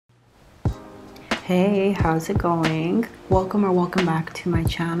Hey, how's it going? Welcome back to my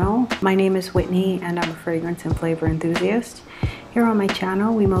channel. My name is Whitney and I'm a fragrance and flavor enthusiast. Here on my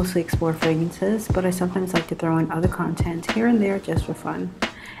channel, we mostly explore fragrances, but I sometimes like to throw in other content here and there just for fun.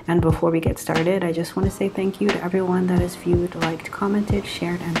 And before we get started, I just want to say thank you to everyone that has viewed, liked, commented,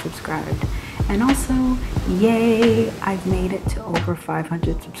 shared, and subscribed. And also, yay, I've made it to over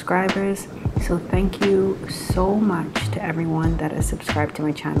 500 subscribers. So thank you so much to everyone that has subscribed to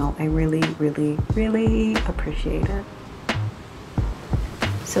my channel. I really appreciate it.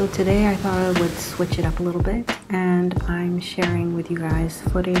 So today I thought I would switch it up a little bit, and I'm sharing with you guys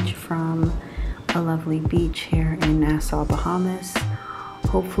footage from a lovely beach here in Nassau, Bahamas.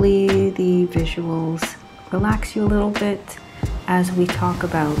 Hopefully the visuals relax you a little bit as we talk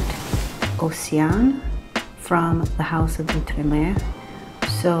about Oceane from the house of Outremer.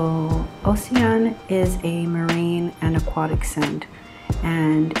 So Oceane is a marine and aquatic scent,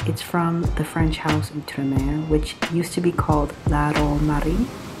 and it's from the French house Outremer, which used to be called La Marie.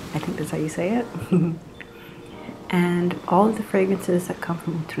 I think that's how you say it. And all of the fragrances that come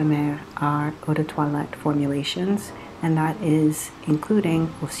from Outremer are eau de toilette formulations, and that is including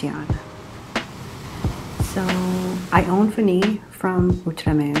Oceane. So I own Vanille from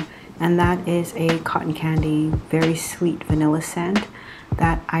Outremer, and that is a cotton candy, very sweet vanilla scent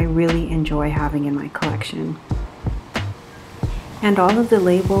that I really enjoy having in my collection. And all of the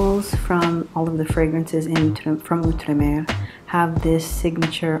labels from all of the fragrances from Outremer have this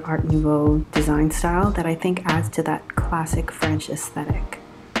signature Art Nouveau design style that I think adds to that classic French aesthetic.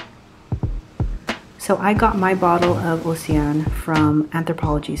 So I got my bottle of Oceane from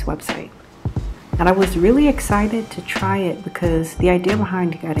Anthropologie's website. And I was really excited to try it because the idea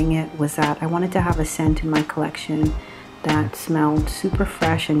behind getting it was that I wanted to have a scent in my collection that smelled super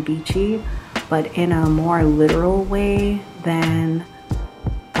fresh and beachy, but in a more literal way than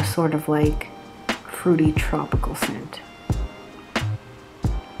a sort of like fruity tropical scent.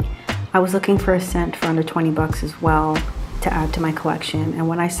 I was looking for a scent for under 20 bucks as well to add to my collection, and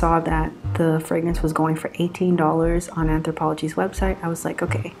when I saw that the fragrance was going for $18 on Anthropologie's website, I was like,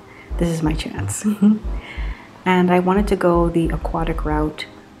 okay, this is my chance. And I wanted to go the aquatic route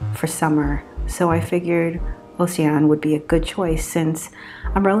for summer, so I figured Oceane would be a good choice since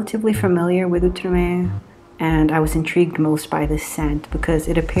I'm relatively familiar with Outremer, and I was intrigued most by this scent because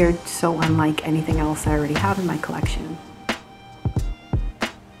it appeared so unlike anything else I already have in my collection.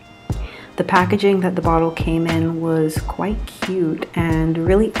 The packaging that the bottle came in was quite cute and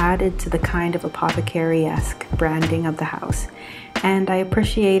really added to the kind of apothecary-esque branding of the house, and I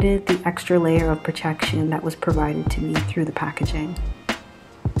appreciated the extra layer of protection that was provided to me through the packaging.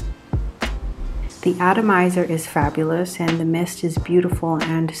 The atomizer is fabulous and the mist is beautiful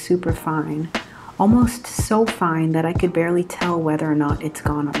and super fine, almost so fine that I could barely tell whether or not it's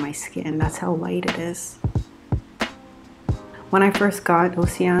gone on my skin. That's how light it is. When I first got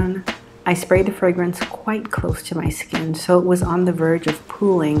Oceane, I sprayed the fragrance quite close to my skin, so it was on the verge of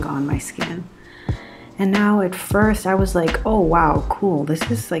pooling on my skin. And now at first I was like, oh wow, cool, this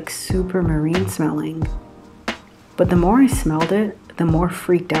is like super marine smelling. But the more I smelled it, the more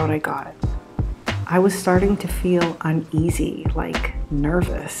freaked out I got. I was starting to feel uneasy, like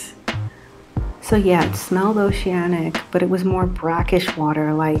nervous. So yeah, it smelled oceanic, but it was more brackish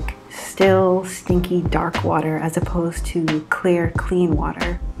water, like still, stinky, dark water as opposed to clear, clean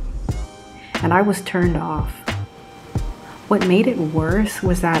water. And I was turned off. What made it worse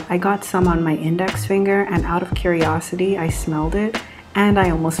was that I got some on my index finger, and out of curiosity I smelled it and I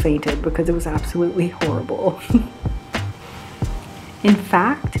almost fainted because it was absolutely horrible. In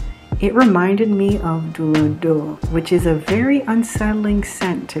fact, it reminded me of Douleur, which is a very unsettling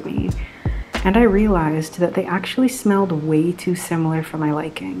scent to me, and I realized that they actually smelled way too similar for my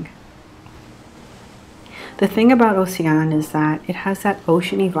liking. The thing about Oceane is that it has that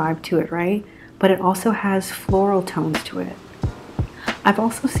oceany vibe to it, right? But it also has floral tones to it. I've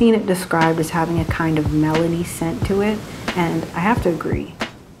also seen it described as having a kind of melony scent to it, and I have to agree.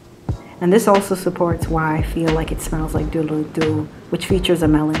 And this also supports why I feel like it smells like Douleur, which features a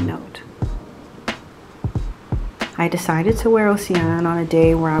melon note. I decided to wear Oceane on a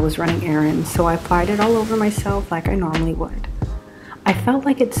day where I was running errands, so I applied it all over myself like I normally would. I felt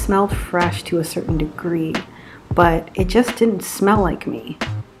like it smelled fresh to a certain degree, but it just didn't smell like me.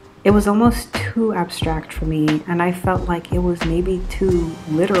 It was almost too abstract for me, and I felt like it was maybe too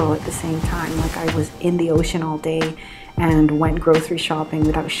literal at the same time, like I was in the ocean all day and went grocery shopping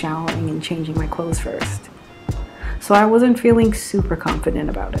without showering and changing my clothes first. So I wasn't feeling super confident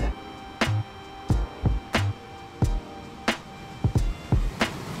about it.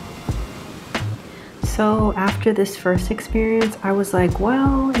 So after this first experience, I was like,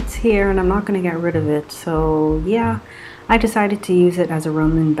 well, it's here and I'm not going to get rid of it. So yeah, I decided to use it as a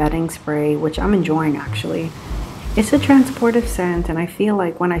room embedding spray, which I'm enjoying actually. It's a transportive scent, and I feel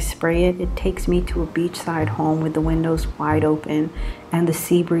like when I spray it, it takes me to a beachside home with the windows wide open and the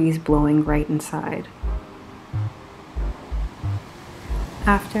sea breeze blowing right inside.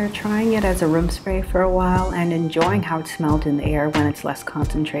 After trying it as a room spray for a while and enjoying how it smelled in the air when it's less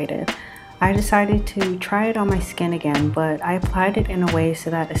concentrated, I decided to try it on my skin again, but I applied it in a way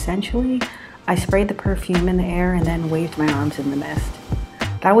so that essentially I sprayed the perfume in the air and then waved my arms in the mist.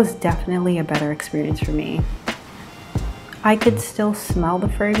 That was definitely a better experience for me. I could still smell the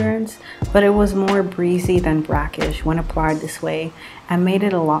fragrance, but it was more breezy than brackish when applied this way and made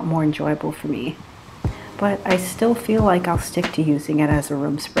it a lot more enjoyable for me. But I still feel like I'll stick to using it as a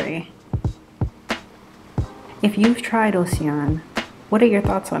room spray. If you've tried Oceane, what are your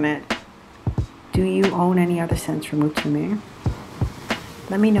thoughts on it? Do you own any other scents from Outremer?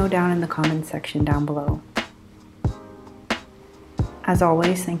 Let me know down in the comment section down below. As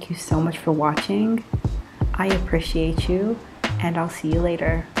always, thank you so much for watching. I appreciate you, and I'll see you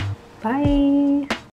later. Bye!